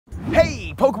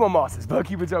Hey, Pokemon Masters,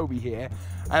 Berkey here,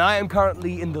 and I am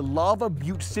currently in the Lava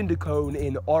Butte Cinder Cone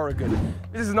in Oregon.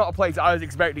 This is not a place I was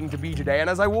expecting to be today, and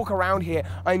as I walk around here,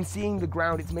 I'm seeing the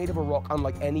ground. It's made of a rock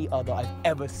unlike any other I've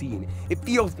ever seen. It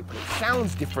feels different, it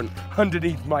sounds different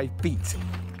underneath my feet.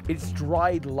 It's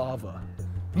dried lava.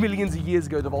 Millions of years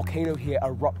ago, the volcano here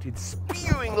erupted,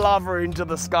 spewing lava into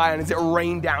the sky, and as it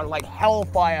rained down like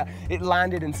hellfire, it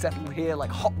landed and settled here like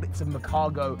hot bits of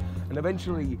Macago, and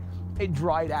eventually it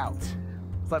dried out.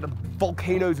 It's like the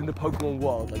volcanoes in the Pokemon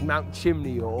world, like Mount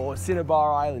Chimney or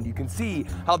Cinnabar Island. You can see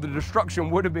how the destruction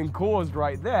would have been caused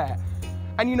right there.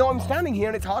 And you know, I'm standing here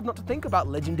and it's hard not to think about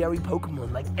legendary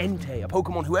Pokemon like Entei, a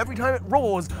Pokemon who every time it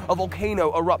roars, a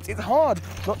volcano erupts. It's hard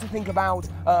not to think about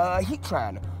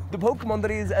Heatran, the Pokemon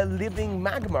that is a living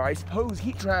magma. I suppose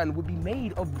Heatran would be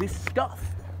made of this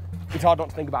stuff. It's hard not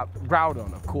to think about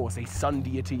Groudon, of course, a sun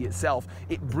deity itself.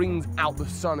 It brings out the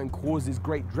sun and causes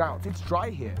great droughts. It's dry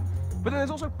here. But then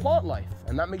there's also plant life,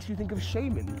 and that makes you think of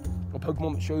Shaman, a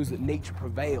Pokemon that shows that nature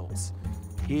prevails.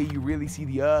 Here you really see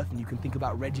the earth, and you can think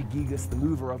about Regigigas, the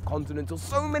mover of continents, or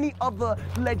so many other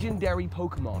legendary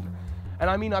Pokemon.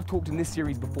 And I mean, I've talked in this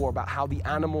series before about how the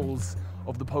animals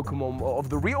of the Pokemon of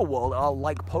the real world are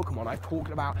like Pokemon. I've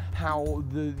talked about how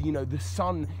the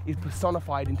sun is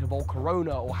personified into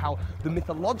Volcarona, or how the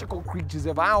mythological creatures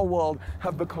of our world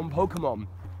have become Pokemon.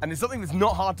 And it's something that's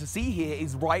not hard to see here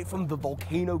is right from the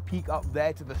volcano peak up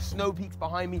there to the snow peaks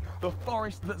behind me, the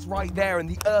forest that's right there, and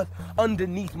the earth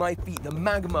underneath my feet, the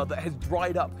magma that has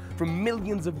dried up from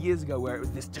millions of years ago where it was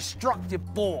this destructive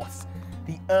force.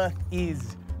 The earth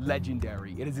is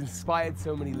legendary. It has inspired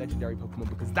so many legendary Pokemon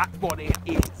because that's what it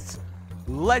is.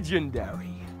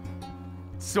 Legendary.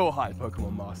 So high,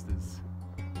 Pokemon Masters.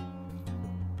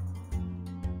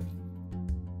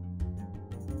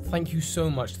 Thank you so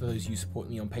much to those who support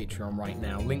me on Patreon right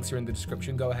now. Links are in the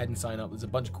description. Go ahead and sign up. There's a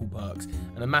bunch of cool perks.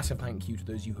 And a massive thank you to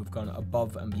those who have gone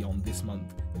above and beyond this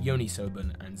month. Yoni,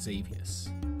 Sobin, and Xavis.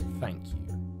 Thank you.